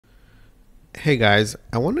Hey guys,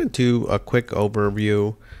 I want to do a quick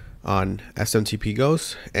overview on SMTP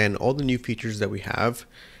Ghost and all the new features that we have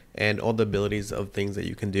and all the abilities of things that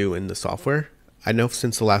you can do in the software. I know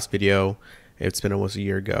since the last video, it's been almost a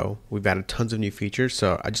year ago, we've added tons of new features,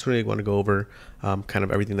 so I just really want to go over kind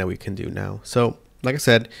of everything that we can do now. So like I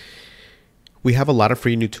said, we have a lot of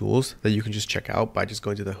free new tools that you can just check out by just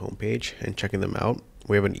going to the homepage and checking them out.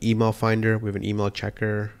 We have an email finder, we have an email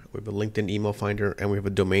checker, we have a LinkedIn email finder, and we have a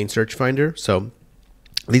domain search finder. So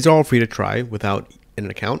these are all free to try without an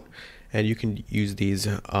account, and you can use these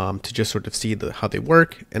to just sort of see how they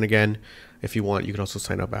work. And again, if you want, you can also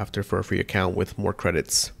sign up after for a free account with more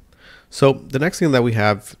credits. So the next thing that we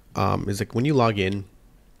have is like when you log in,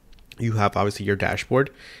 you have obviously your dashboard,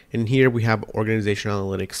 and here we have organization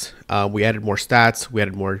analytics. We added more stats, we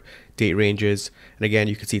added more date ranges, and again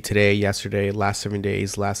you can see today, yesterday, last 7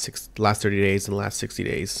 days, last 30 days, and last 60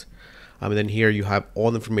 days. And then here you have all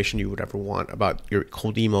the information you would ever want about your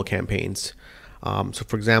cold email campaigns. So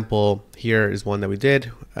for example, here is one that we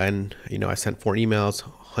did, and I sent 4 emails,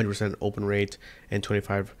 100% open rate, and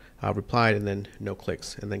 25 replied, and then no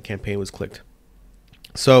clicks, and then campaign was clicked.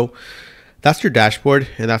 So that's your dashboard,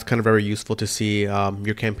 and that's kind of very useful to see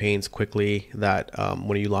your campaigns quickly that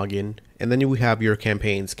when you log in. And then we have your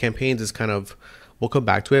campaigns. Campaigns is kind of, we'll come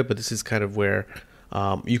back to it, but this is kind of where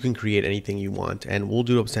you can create anything you want, and we'll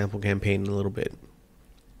do a sample campaign in a little bit.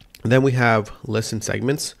 And then we have lists and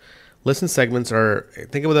segments. Lists and segments are,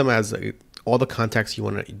 think of them as all the contacts you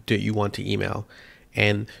want to email.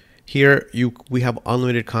 And here we have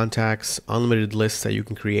unlimited contacts, unlimited lists that you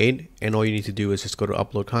can create, and all you need to do is just go to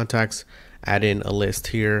upload contacts, add in a list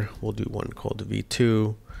here. We'll do one called the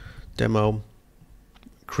V2 demo,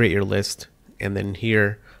 create your list, and then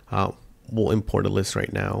here we'll import a list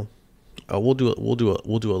right now. We'll do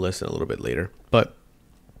a list in a little bit later, but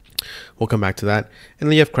we'll come back to that. And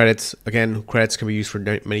then you have credits. Again, credits can be used for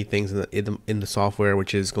many things in the software,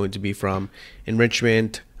 which is going to be from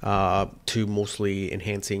enrichment to mostly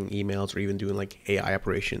enhancing emails or even doing like AI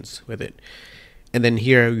operations with it. And then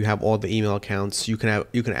here you have all the email accounts. You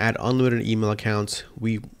can add unlimited email accounts.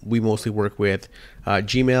 We mostly work with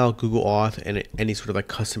Gmail, Google Auth, and any sort of like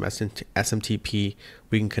custom SMTP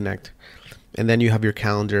we can connect. And then you have your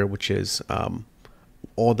calendar, which is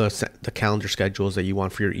all the calendar schedules that you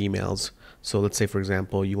want for your emails. So let's say, for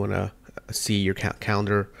example, you want to see your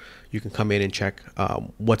calendar. You can come in and check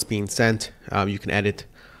what's being sent. You can edit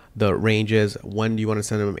the ranges, when do you want to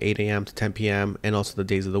send them, 8 a.m. to 10 p.m., and also the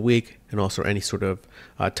days of the week, and also any sort of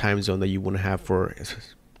time zone that you want to have for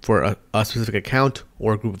a specific account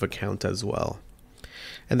or a group of accounts as well.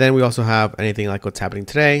 And then we also have anything like what's happening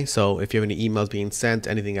today. So if you have any emails being sent,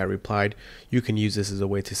 anything I replied, you can use this as a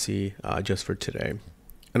way to see just for today.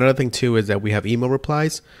 Another thing too is that we have email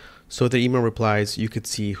replies. So the email replies, you could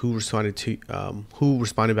see who responded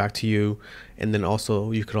back to you, and then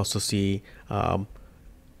also you could also see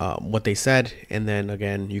what they said, and then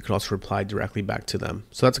again you can also reply directly back to them.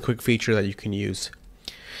 So that's a quick feature that you can use.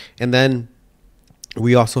 And then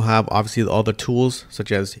we also have obviously all the tools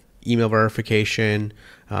such as email verification,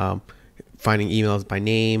 finding emails by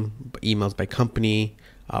name, emails by company,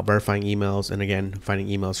 verifying emails, and again finding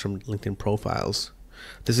emails from LinkedIn profiles.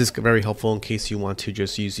 This is very helpful in case you want to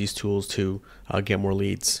just use these tools to get more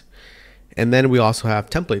leads. And then we also have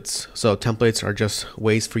templates. So templates are just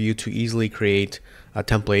ways for you to easily create a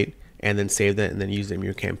template and then save that and then use them in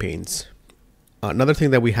your campaigns. Another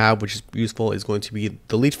thing that we have, which is useful, is going to be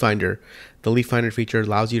the lead finder. The lead finder feature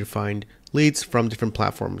allows you to find leads from different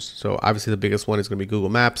platforms. So obviously the biggest one is going to be Google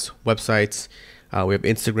Maps, websites, we have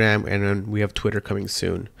Instagram, and then we have Twitter coming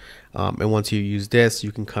soon. And once you use this,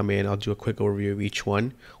 you can come in. I'll do a quick overview of each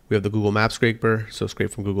one. We have the Google Maps scraper, so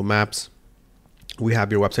scrape from Google Maps. We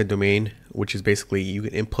have your website domain, which is basically you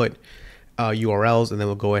can input URLs, and then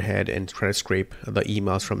we'll go ahead and try to scrape the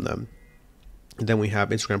emails from them. And then we have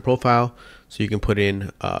Instagram profile, so you can put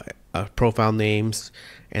in profile names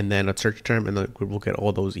and then a search term, and then we'll get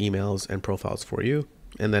all those emails and profiles for you.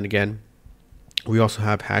 And then again, we also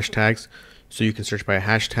have hashtags, so you can search by a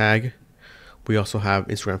hashtag. We also have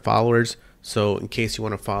Instagram followers, so in case you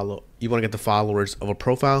want to get the followers of a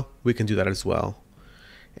profile, we can do that as well.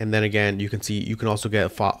 And then again, you can also get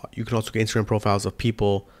Instagram profiles of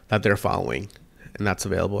people that they're following, and that's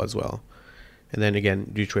available as well. And then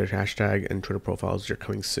again, do Twitter hashtag and Twitter profiles are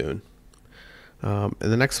coming soon. And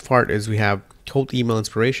the next part is we have cold email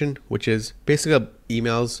inspiration, which is basically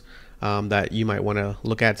emails that you might want to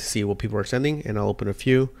look at to see what people are sending. And I'll open a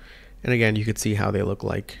few. And again, you could see how they look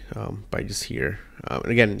like by just here. And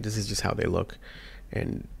again, this is just how they look.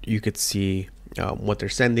 And you could see what they're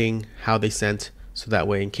sending, how they sent. So that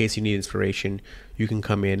way, in case you need inspiration, you can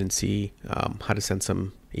come in and see how to send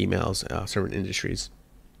some emails, certain industries.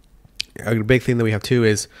 A big thing that we have too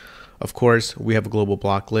is, of course, we have a global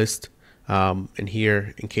block list. And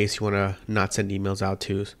here, in case you want to not send emails out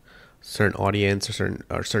to certain audience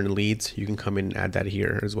or certain leads, you can come in and add that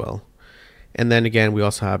here as well. And then again, we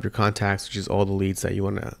also have your contacts, which is all the leads that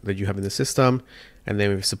you have in the system. And then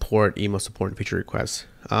we have support, email support, and feature requests.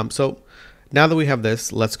 So now that we have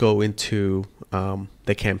this, let's go into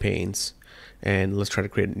the campaigns, and let's try to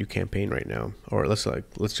create a new campaign right now. Or let's do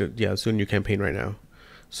a new campaign right now.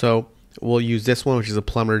 So we'll use this one, which is a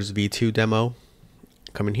Plumbers V2 demo.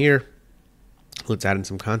 Come in here. Let's add in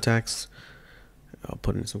some contacts. I'll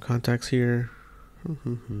put in some contacts here.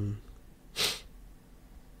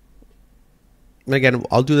 Again,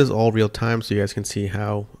 I'll do this all real time so you guys can see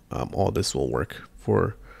how all this will work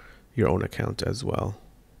for your own account as well.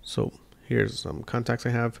 So here's some contacts I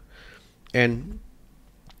have. And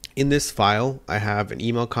in this file, I have an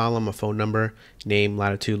email column, a phone number, name,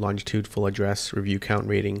 latitude, longitude, full address, review count,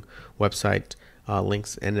 rating, website,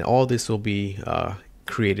 links, and all this will be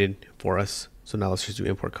created for us. So now let's just do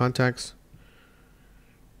import contacts.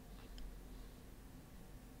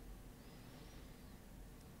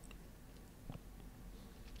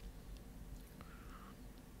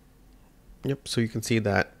 Yep, so you can see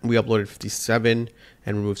that we uploaded 57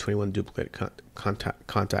 and removed 21 duplicate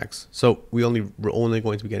contacts. So we're only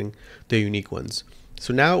going to be getting the unique ones.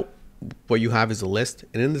 So now what you have is a list,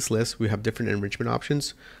 and in this list we have different enrichment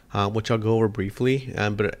options, which I'll go over briefly.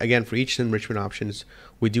 But again, for each enrichment options,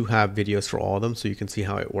 we do have videos for all of them, so you can see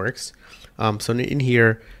how it works. So in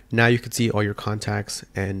here, now you can see all your contacts,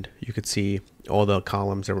 and you could see all the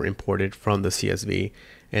columns that were imported from the CSV.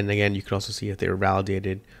 And again, you can also see if they were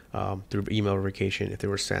validated through email verification, if they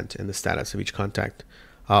were sent, and the status of each contact.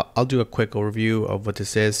 I'll do a quick overview of what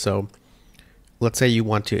this is. So let's say you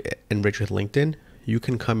want to enrich with LinkedIn. You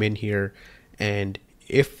can come in here, and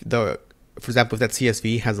for example, if that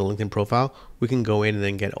CSV has a LinkedIn profile, we can go in and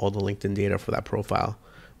then get all the LinkedIn data for that profile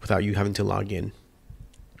without you having to log in.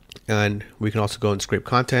 And we can also go and scrape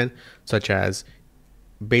content, such as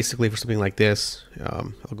basically for something like this.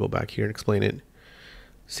 I'll go back here and explain it.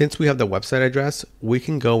 Since we have the website address, we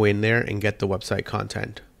can go in there and get the website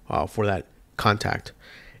content for that contact.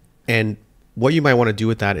 And what you might want to do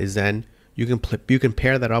with that is then you can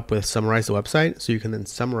pair that up with summarize the website. So you can then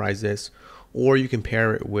summarize this, or you can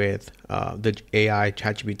pair it with the AI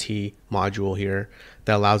ChatGPT module here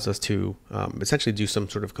that allows us to essentially do some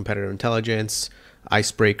sort of competitive intelligence,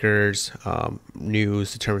 icebreakers,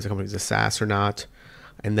 news, determine if the company is a SaaS or not,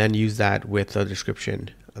 and then use that with the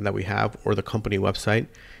description that we have or the company website,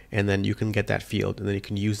 and then you can get that field, and then you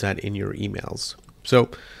can use that in your emails. So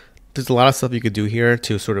there's a lot of stuff you could do here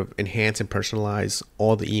to sort of enhance and personalize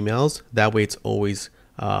all the emails. That way it's always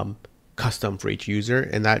custom for each user,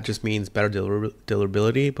 and that just means better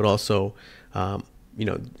deliverability, but also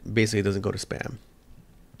basically it doesn't go to spam.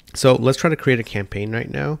 So let's try to create a campaign right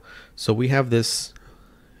now. So we have this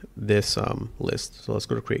list. So let's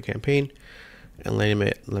go to create campaign and name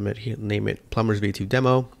it Plumbers V2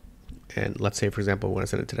 demo. And let's say, for example, we want to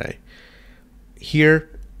send it today. Here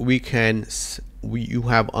you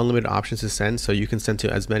have unlimited options to send, so you can send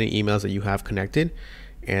to as many emails that you have connected,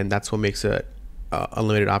 and that's what makes it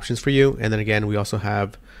unlimited options for you. And then again, we also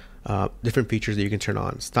have different features that you can turn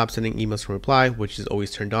on. Stop sending emails from reply, which is always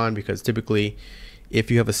turned on, because typically if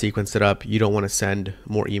you have a sequence set up, you don't want to send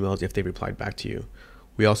more emails if they replied back to you.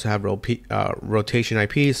 We also have rotation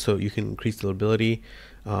IPs, so you can increase deliverability.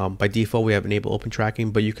 By default, we have enable open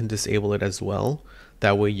tracking, but you can disable it as well.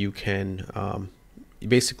 That way you can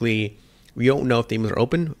basically, we don't know if the emails are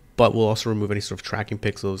open, but we'll also remove any sort of tracking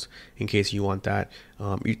pixels in case you want that.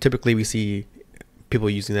 Typically we see people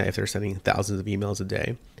using that if they're sending thousands of emails a day.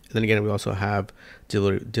 And then again, we also have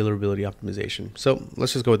deliverability optimization. So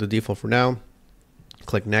let's just go with the default for now.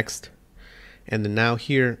 Click next. And then now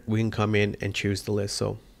here we can come in and choose the list.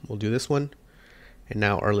 So we'll do this one. And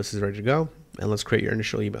now our list is ready to go. And let's create your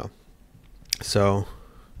initial email. So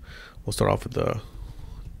we'll start off with the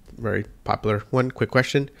very popular one, quick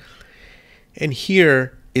question. And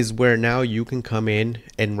here is where now you can come in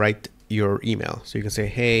and write your email. So you can say,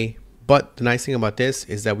 hey, but the nice thing about this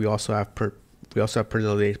is that we also have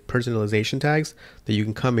personalization tags that you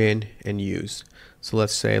can come in and use. So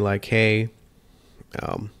let's say like, hey,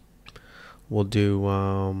 we'll do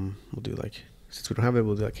like, since we don't have it,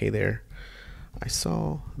 we'll do like, hey there, I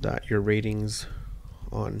saw that your ratings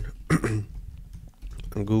on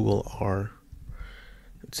on Google are,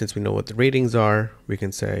 since we know what the ratings are, we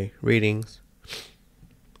can say ratings,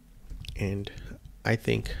 and I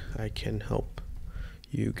think I can help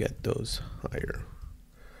you get those higher.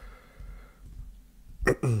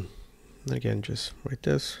 Again, just write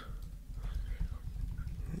this.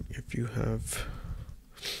 If you have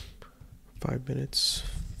 5 minutes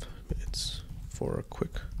for a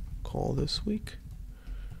quick call this week.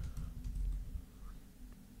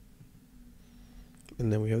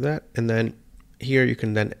 And then we have that. And then here you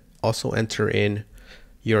can then also enter in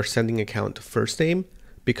your sending account first name,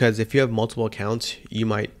 because if you have multiple accounts, you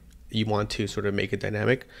want to sort of make it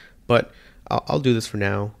dynamic, but I'll do this for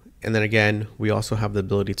now. And then again, we also have the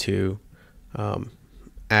ability to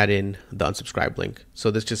add in the unsubscribe link.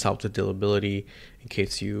 So this just helps with deliverability in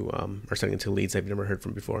case you are sending it to leads I've never heard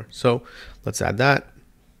from before. So let's add that.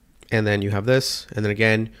 And then you have this. And then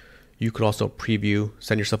again, you could also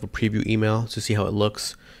send yourself a preview email to see how it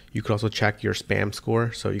looks. You could also check your spam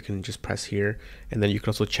score. So you can just press here, and then you can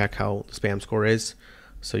also check how the spam score is.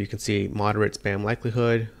 So you can see moderate spam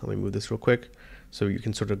likelihood. Let me move this real quick. So you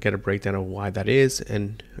can sort of get a breakdown of why that is,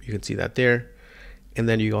 and you can see that there. And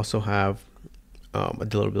then you also have a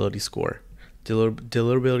deliverability score.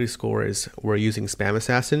 Deliverability score is we're using Spam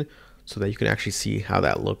Assassin so that you can actually see how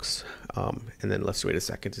that looks. And then let's wait a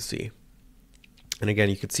second to see. And again,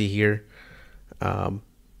 you can see here,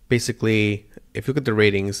 basically, if you look at the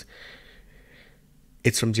ratings,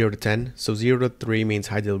 it's from 0 to 10. So 0 to 3 means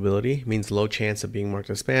high deliverability, means low chance of being marked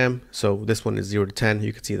as spam. So this one is 0 to 10.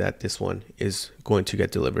 You can see that this one is going to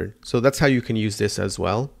get delivered. So that's how you can use this as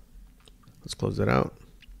well. Let's close that out.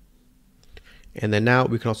 And then now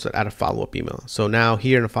we can also add a follow-up email. So now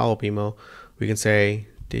here in a follow-up email, we can say,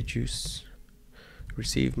 did you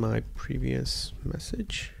receive my previous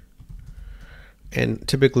message? And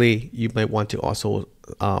typically you might want to also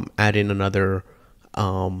add in another,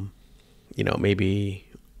 maybe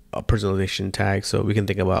a personalization tag. So we can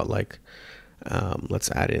think about like, let's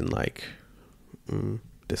add in like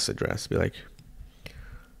this address, be like,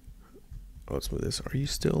 oh, let's move this. Are you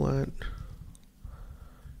still at,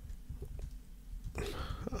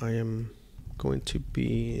 I am going to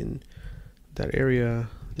be in that area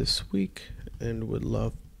this week and would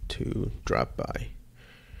love to drop by.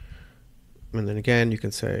 And then again, you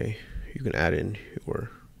can say, you can add in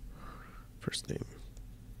your first name.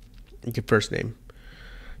 You get first name.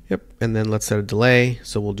 Yep. And then let's set a delay.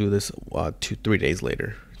 So we'll do this 2-3 days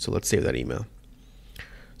later. So let's save that email.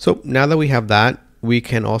 So now that we have that, we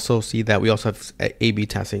can also see that we also have A/B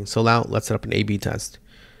testing. So now let's set up an A/B test.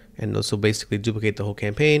 And also basically duplicate the whole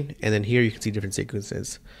campaign. And then here you can see different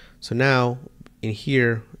sequences. So now in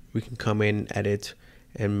here, we can come in, edit,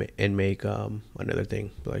 and make another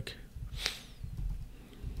thing like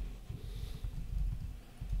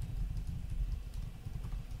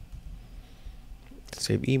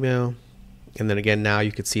save email. And then again, now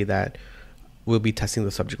you can see that we'll be testing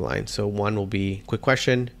the subject line. So one will be quick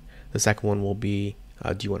question. The second one will be,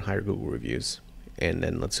 do you want higher Google reviews? And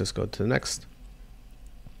then let's just go to the next.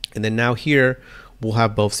 And then now here we'll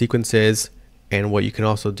have both sequences, and what you can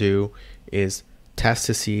also do is test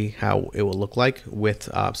to see how it will look like with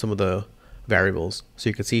some of the variables. So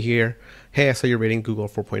you can see here, hey, I saw your rating Google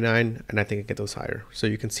 4.9 and I think I get those higher. So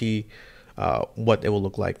you can see what it will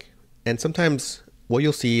look like. And sometimes what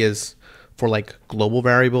you'll see is for like global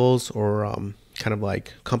variables or kind of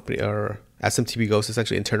like company or SMTP ghosts,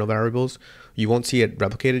 essentially internal variables, you won't see it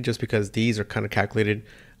replicated just because these are kind of calculated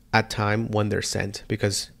at time when they're sent,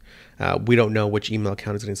 because we don't know which email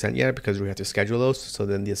account is getting sent yet because we have to schedule those. So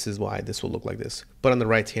then this is why this will look like this. But on the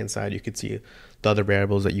right hand side, you can see the other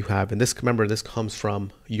variables that you have. And this, remember, this comes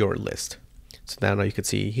from your list. So now you can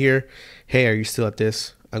see here, hey, are you still at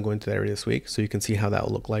this? I'm going to the area this week. So you can see how that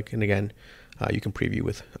will look like. And again, you can preview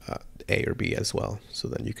with A or B as well. So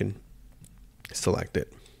then you can select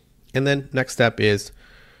it. And then next step is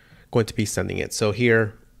going to be sending it. So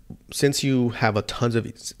here, since you have a tons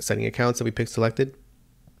of sending accounts that we picked selected,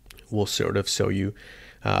 we'll sort of show you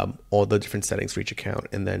all the different settings for each account,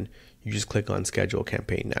 and then you just click on schedule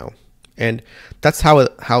campaign now. And that's how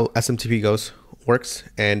SMTP Ghost works.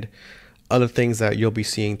 And other things that you'll be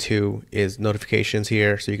seeing too is notifications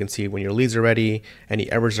here, so you can see when your leads are ready, any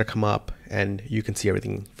errors that come up, and you can see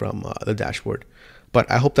everything from the dashboard. But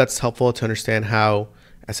I hope that's helpful to understand how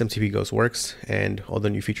SMTP Ghost works and all the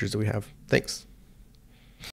new features that we have. Thanks.